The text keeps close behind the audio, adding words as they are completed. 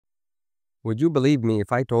Would you believe me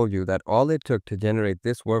if I told you that all it took to generate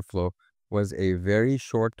this workflow was a very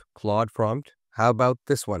short Claude prompt? How about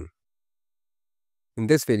this one? In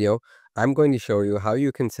this video, I'm going to show you how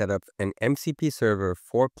you can set up an MCP server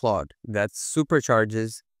for Claude that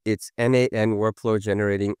supercharges its n8n workflow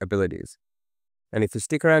generating abilities. And if you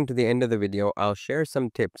stick around to the end of the video, I'll share some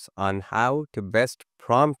tips on how to best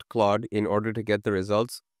prompt Claude in order to get the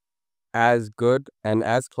results as good and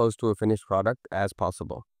as close to a finished product as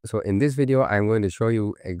possible. So in this video, I'm going to show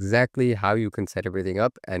you exactly how you can set everything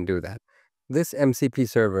up and do that. This MCP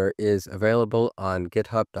server is available on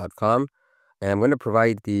github.com, and I'm going to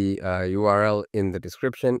provide the URL in the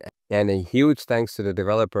description. And a huge thanks to the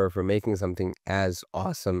developer for making something as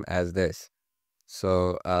awesome as this.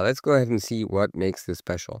 So let's go ahead and see what makes this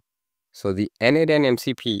special. So the n8n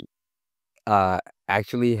MCP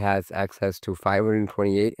actually has access to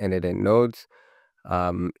 528 n8n nodes.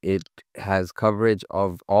 It has coverage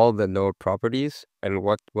of all the node properties and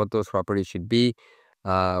what those properties should be,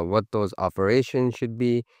 what those operations should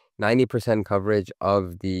be, 90% coverage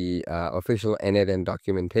of the official n8n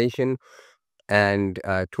documentation, and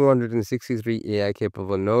 263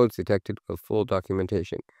 AI-capable nodes detected with full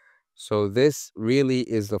documentation. So this really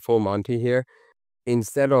is the full Monty here.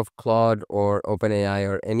 Instead of Claude or OpenAI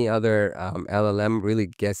or any other LLM really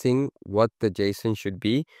guessing what the JSON should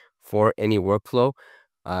be for any workflow,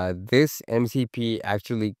 this MCP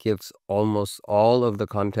actually gives almost all of the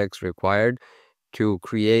context required to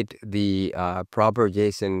create the proper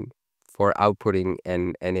JSON for outputting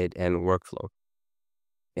an n8n workflow.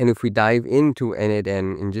 And if we dive into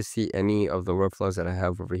n8n and just see any of the workflows that I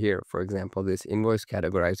have over here, for example, this invoice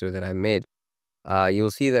categorizer that I made,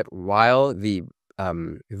 you'll see that while the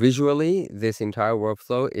visually, this entire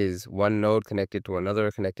workflow is one node connected to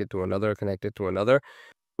another, connected to another, connected to another.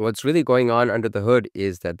 What's really going on under the hood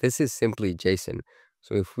is that this is simply JSON.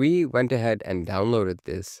 So if we went ahead and downloaded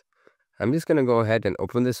this, I'm just going to go ahead and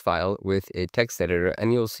open this file with a text editor,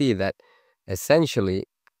 and you'll see that essentially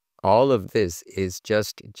all of this is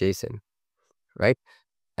just JSON, right?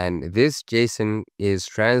 And this JSON is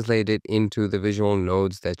translated into the visual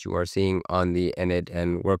nodes that you are seeing on the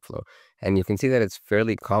n8n workflow. And you can see that it's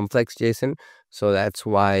fairly complex JSON. So that's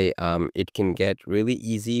why it can get really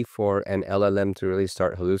easy for an LLM to really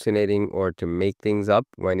start hallucinating or to make things up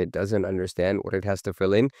when it doesn't understand what it has to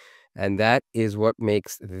fill in. And that is what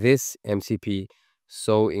makes this MCP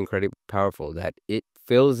so incredibly powerful, that it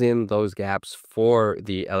fills in those gaps for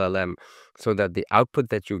the LLM so that the output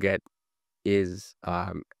that you get is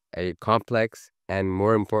a complex and,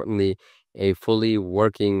 more importantly, a fully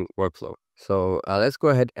working workflow. So let's go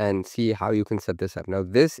ahead and see how you can set this up. Now,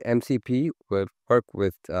 this MCP will work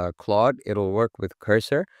with Claude. It'll work with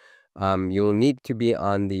Cursor. You'll need to be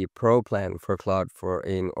on the Pro plan for Claude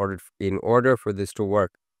in order for this to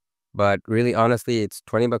work. But really, honestly, it's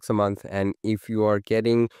 $20 a month, and if you are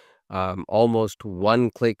getting almost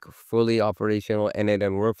one-click fully operational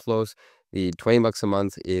n8n workflows, the $20 a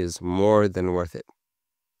month is more than worth it.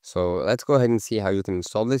 So let's go ahead and see how you can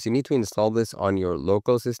install this. You need to install this on your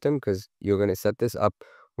local system because you're going to set this up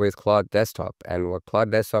with Claude Desktop. And what Claude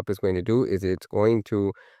Desktop is going to do is it's going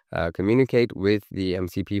to communicate with the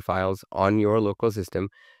MCP files on your local system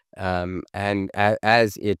as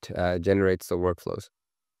it generates the workflows.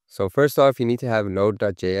 So first off, you need to have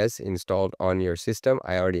node.js installed on your system.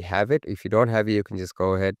 I already have it. If you don't have it, you can just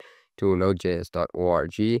go ahead to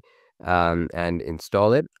nodejs.org and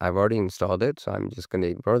install it. I've already installed it, so I'm just going to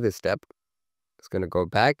ignore this step. It's going to go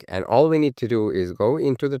back, and all we need to do is go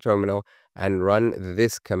into the terminal and run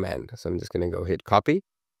this command. So I'm just going to go hit copy,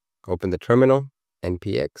 open the terminal,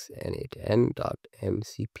 npx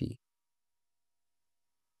n8n.mcp.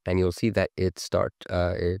 And you'll see that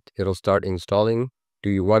it'll start installing. Do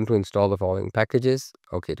you want to install the following packages?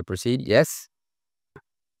 Okay, to proceed, yes.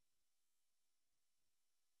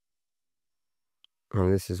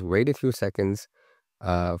 And this is wait a few seconds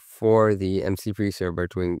for the MCP server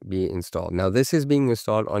to be installed. Now, this is being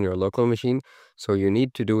installed on your local machine, so you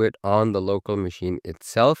need to do it on the local machine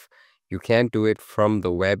itself. You can't do it from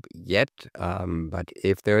the web yet, but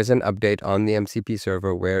if there is an update on the MCP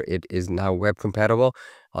server where it is now web compatible,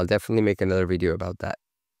 I'll definitely make another video about that.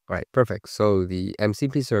 All right, perfect. So the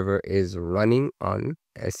MCP server is running on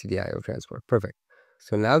stdio transport. Perfect.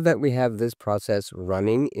 So now that we have this process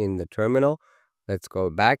running in the terminal, let's go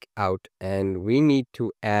back out, and we need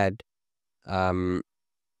to add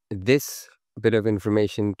this bit of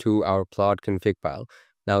information to our Claude config file.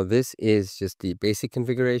 Now, this is just the basic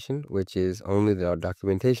configuration, which is only the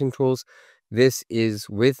documentation tools. This is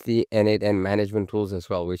with the n8n management tools as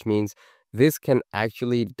well, which means this can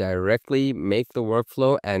actually directly make the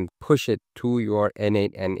workflow and push it to your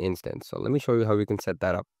n8n instance. So let me show you how we can set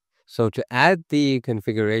that up. So to add the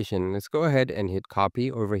configuration, let's go ahead and hit copy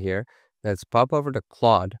over here. Let's pop over to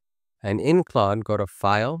Claude, and in Claude, go to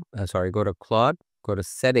go to Claude, go to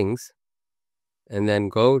settings, and then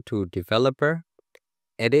go to developer,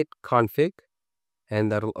 edit config,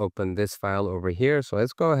 and that'll open this file over here. So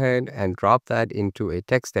let's go ahead and drop that into a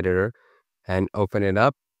text editor and open it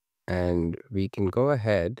up. And we can go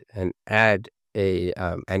ahead and add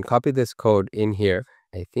and copy this code in here.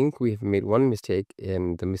 I think we've made one mistake,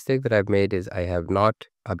 and the mistake that I've made is I have not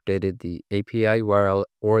updated the API URL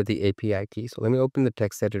or the API key. So let me open the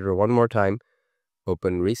text editor one more time,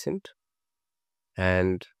 open recent,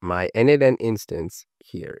 and my n8n instance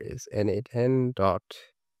here is n8n dot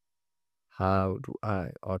how do I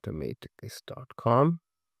automate this.com.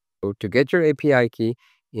 So to get your API key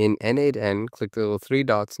in n8n, click the little three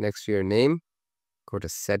dots next to your name, go to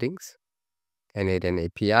settings, n8n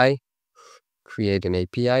API, create an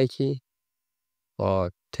API key,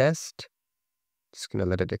 Claude test. Just going to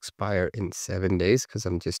let it expire in 7 days because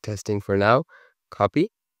I'm just testing for now. Copy,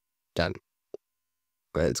 done.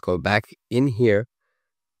 Let's go back in here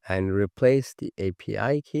and replace the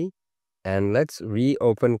API key. And let's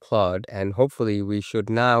reopen Claude, and hopefully we should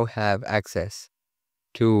now have access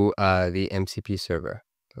to the MCP server.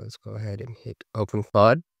 So let's go ahead and hit open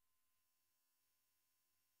Claude.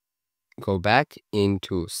 Go back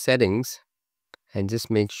into settings and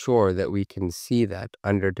just make sure that we can see that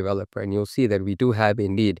under developer. And you'll see that we do have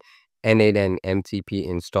indeed n8n MCP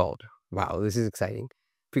installed. Wow, this is exciting.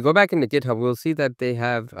 If we go back into GitHub, we'll see that they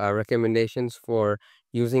have recommendations for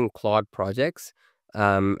using Claude projects.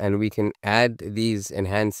 And we can add these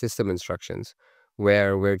enhanced system instructions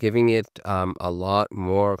where we're giving it a lot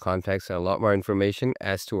more context and a lot more information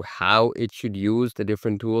as to how it should use the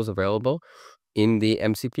different tools available in the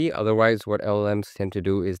MCP. Otherwise, what LLMs tend to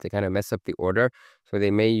do is they kind of mess up the order. So they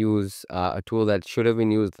may use a tool that should have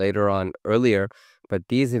been used later on earlier, but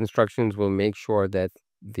these instructions will make sure that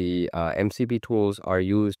the MCP tools are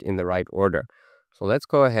used in the right order. So let's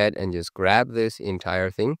go ahead and just grab this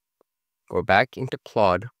entire thing, go back into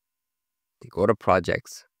Claude, go to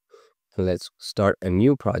projects, and let's start a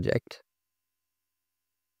new project.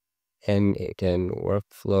 n8n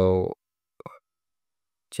workflow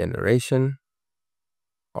generation,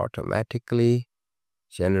 automatically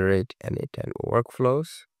generate n8n workflows,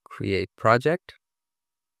 create project.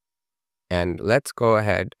 And let's go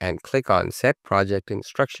ahead and click on set project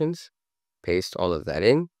instructions, paste all of that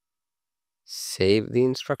in, save the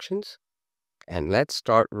instructions, and let's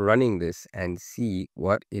start running this and see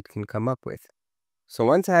what it can come up with. So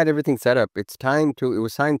once I had everything set up, it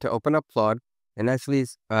was time to open up Claude and actually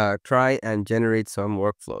try and generate some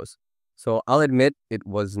workflows. So I'll admit it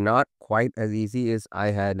was not quite as easy as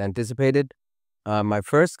I had anticipated. My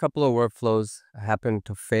first couple of workflows happened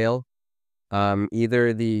to fail.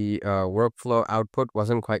 Either the workflow output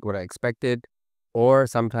wasn't quite what I expected, or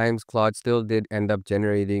sometimes Claude still did end up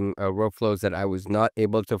generating workflows that I was not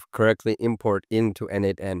able to correctly import into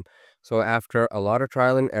n8n. So after a lot of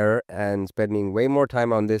trial and error and spending way more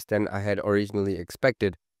time on this than I had originally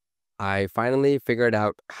expected, I finally figured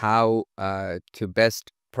out how to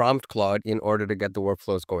best prompt Claude in order to get the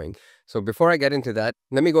workflows going. So before I get into that,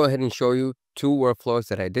 let me go ahead and show you two workflows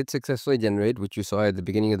that I did successfully generate, which you saw at the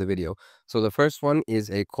beginning of the video. So the first one is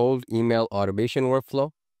a cold email automation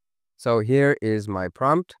workflow. So here is my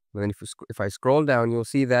prompt. And then if I scroll down, you'll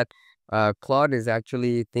see that Claude is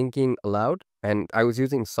actually thinking aloud. And I was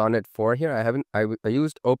using Sonnet 4 here. I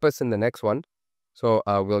used Opus in the next one. So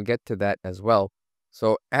we'll get to that as well.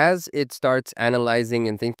 So as it starts analyzing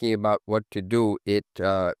and thinking about what to do, it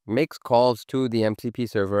makes calls to the MCP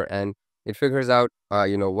server and it figures out,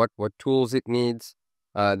 what tools it needs.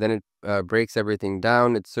 Then it breaks everything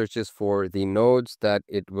down. It searches for the nodes that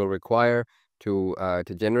it will require to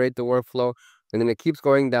generate the workflow. And then it keeps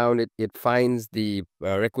going down. It finds the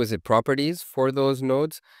requisite properties for those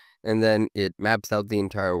nodes. And then it maps out the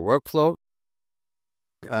entire workflow,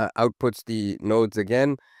 outputs the nodes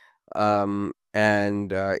again.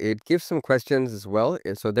 And it gives some questions as well.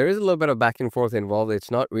 So there is a little bit of back and forth involved.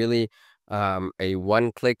 It's not really a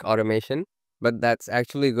one-click automation, but that's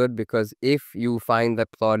actually good because if you find that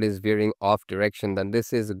Claude is veering off direction, then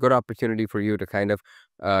this is a good opportunity for you to kind of,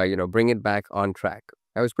 bring it back on track.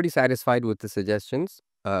 I was pretty satisfied with the suggestions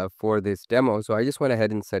for this demo, so I just went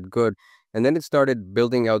ahead and said good. And then it started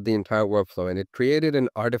building out the entire workflow, and it created an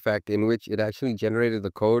artifact in which it actually generated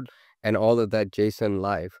the code and all of that JSON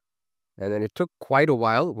live. And then it took quite a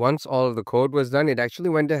while. Once all of the code was done, it actually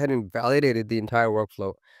went ahead and validated the entire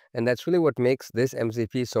workflow. And that's really what makes this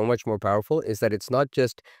MCP so much more powerful, is that it's not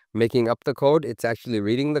just making up the code, it's actually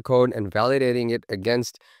reading the code and validating it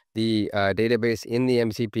against the database in the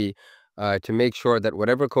MCP to make sure that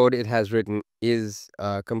whatever code it has written is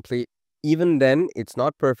complete. Even then, it's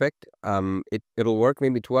not perfect. It'll work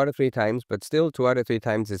maybe 2 out of 3 times, but still 2 out of 3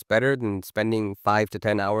 times is better than spending 5 to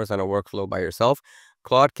 10 hours on a workflow by yourself.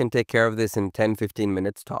 Claude can take care of this in 10-15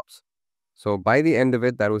 minutes tops. So by the end of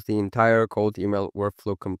it, that was the entire cold email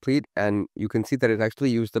workflow complete. And you can see that it actually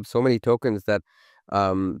used up so many tokens that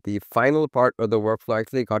the final part of the workflow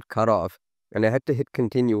actually got cut off. And I had to hit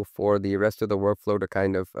continue for the rest of the workflow to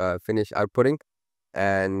kind of finish outputting.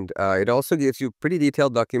 And it also gives you pretty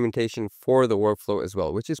detailed documentation for the workflow as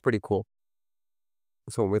well, which is pretty cool.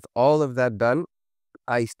 So with all of that done,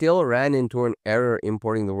 I still ran into an error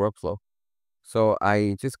importing the workflow. So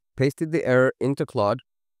I just pasted the error into Claude.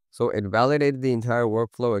 So it validated the entire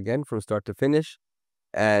workflow again from start to finish.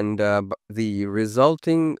 And the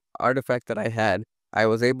resulting artifact that I had, I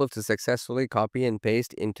was able to successfully copy and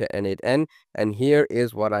paste into n8n. And here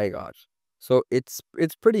is what I got. So it's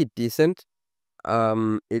pretty decent.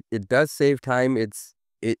 It does save time.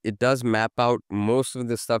 It does map out most of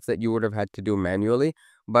the stuff that you would have had to do manually,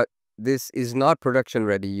 but this is not production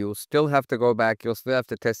ready. You'll still have to go back, you'll still have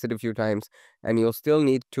to test it a few times, and you'll still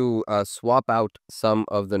need to swap out some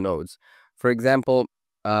of the nodes. For example,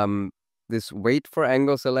 this wait for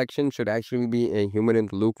angle selection should actually be a human in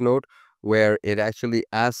the loop node, where it actually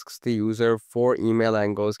asks the user for email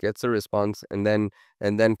angles, gets a response, and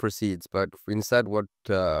then proceeds. But instead,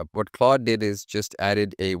 what Claude did is just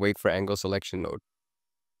added a wait for angle selection node.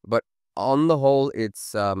 But on the whole,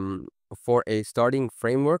 it's for a starting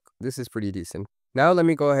framework, this is pretty decent. Now let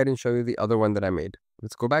me go ahead and show you the other one that I made.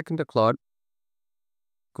 Let's go back into Claude,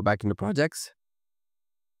 go back into projects,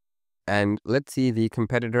 and let's see the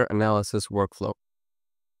competitor analysis workflow.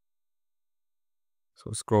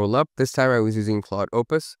 So scroll up. This time I was using Claude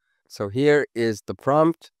Opus. So here is the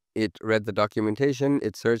prompt. It read the documentation.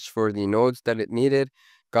 It searched for the nodes that it needed,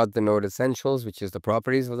 got the node essentials, which is the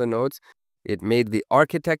properties of the nodes. It made the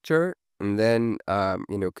architecture, and then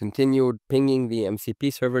continued pinging the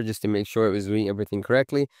MCP server just to make sure it was doing everything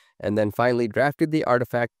correctly, and then finally drafted the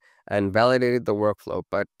artifact and validated the workflow.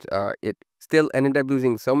 But it still ended up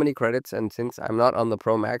losing so many credits, and since I'm not on the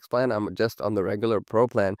Pro Max plan, I'm just on the regular Pro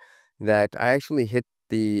plan, that I actually hit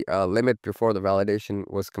the limit before the validation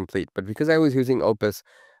was complete. But because I was using Opus,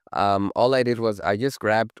 all I did was I just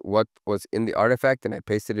grabbed what was in the artifact and I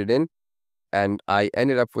pasted it in, and I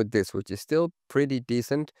ended up with this, which is still pretty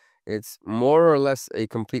decent. It's more or less a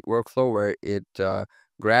complete workflow where it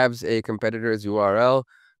grabs a competitor's URL,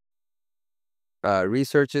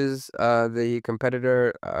 researches the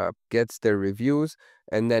competitor, gets their reviews,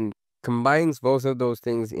 and then combines both of those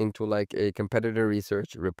things into like a competitor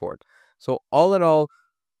research report. So all in all,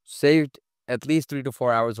 saved at least 3 to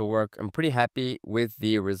 4 hours of work. I'm pretty happy with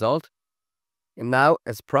the result. And now,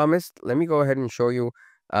 as promised, let me go ahead and show you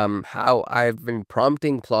how I've been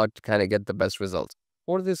prompting Claude to kind of get the best results.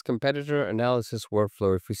 For this competitor analysis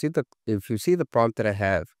workflow, if you see the prompt that I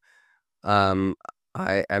have,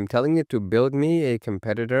 I am telling it to build me a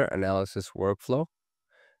competitor analysis workflow.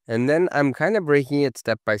 And then I'm kind of breaking it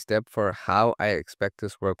step by step for how I expect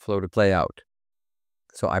this workflow to play out.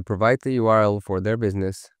 So I provide the URL for their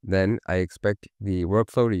business. Then I expect the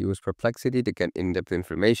workflow to use Perplexity to get in-depth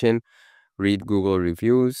information, read Google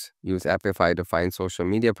reviews, use Appify to find social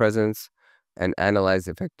media presence, and analyze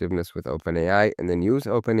effectiveness with OpenAI, and then use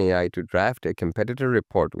OpenAI to draft a competitor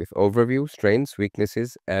report with overview, strengths,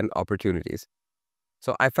 weaknesses, and opportunities.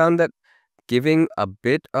 So I found that giving a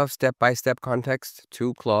bit of step-by-step context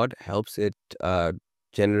to Claude helps it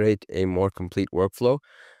generate a more complete workflow.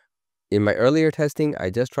 In my earlier testing, I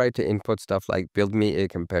just tried to input stuff like build me a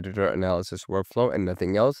competitor analysis workflow and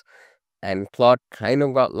nothing else. And Claude kind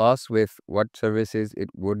of got lost with what services it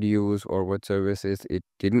would use or what services it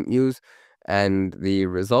didn't use. And the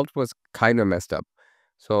result was kind of messed up.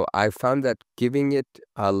 So I found that giving it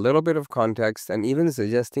a little bit of context and even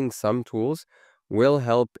suggesting some tools will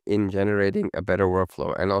help in generating a better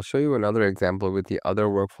workflow. And I'll show you another example with the other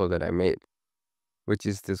workflow that I made, which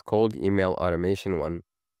is this cold email automation one.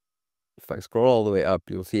 If I scroll all the way up,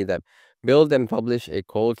 you'll see that build and publish a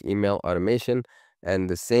cold email automation. And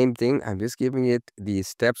the same thing, I'm just giving it the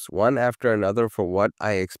steps one after another for what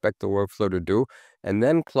I expect the workflow to do. And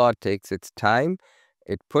then Claude takes its time,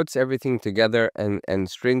 it puts everything together and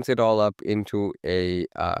strings it all up into an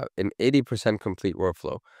 80% complete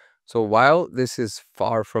workflow. So while this is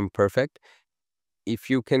far from perfect, if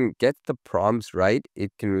you can get the prompts right,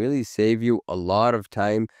 it can really save you a lot of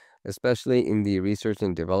time, especially in the research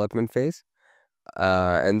and development phase.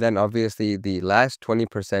 And then obviously the last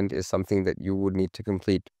 20% is something that you would need to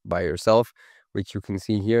complete by yourself, which you can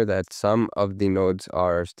see here that some of the nodes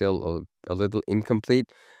are still a little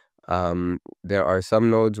incomplete. There are some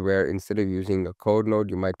nodes where instead of using a code node,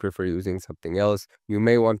 you might prefer using something else. You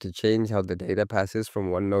may want to change how the data passes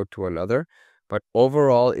from one node to another, but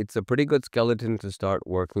overall, it's a pretty good skeleton to start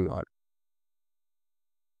working on.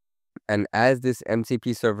 And as this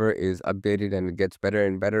MCP server is updated and it gets better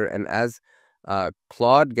and better, and as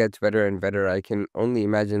Claude gets better and better, I can only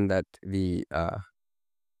imagine that making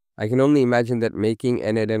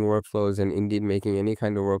n8n workflows and indeed making any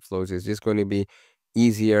kind of workflows is just going to be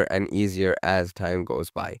easier and easier as time goes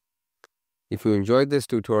by. If you enjoyed this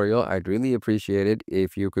tutorial, I'd really appreciate it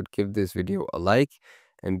if you could give this video a like,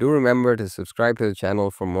 and do remember to subscribe to the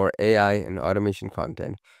channel for more AI and automation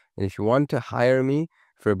content. And if you want to hire me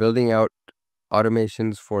for building out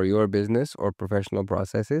automations for your business or professional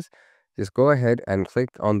processes, just go ahead and click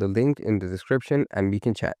on the link in the description and we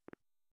can chat.